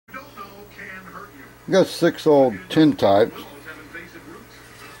We got 6 old tin types.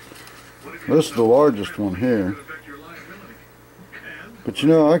 This is the largest one here. But you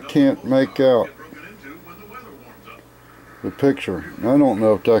know, I can't make out the picture. I don't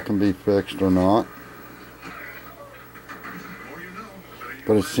know if that can be fixed or not.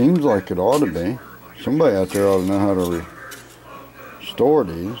 But it seems like it ought to be. Somebody out there ought to know how to restore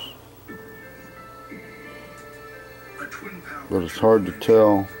these. But it's hard to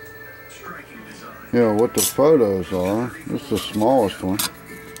tell, you know, what the photos are. This is the smallest one.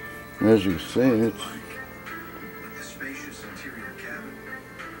 And as you can see, it's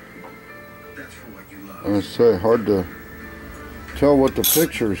I say hard to tell what the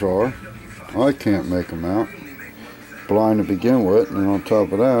pictures are. I can't make them out. Blind to begin with, and on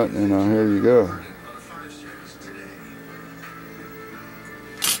top of that, you know, here you go.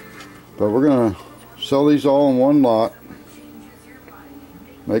 But we're gonna sell these all in one lot.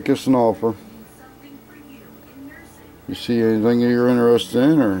 Make us an offer. You see anything you're interested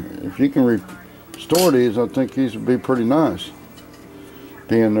in, or if you can restore these, I think these would be pretty nice.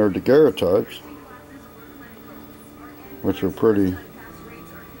 Being they're daguerreotypes, which are pretty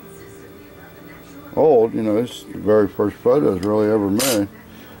old. You know, it's the very first photos really ever made.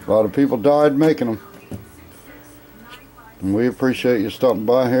 A lot of people died making them. And we appreciate you stopping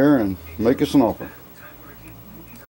by here and make us an offer.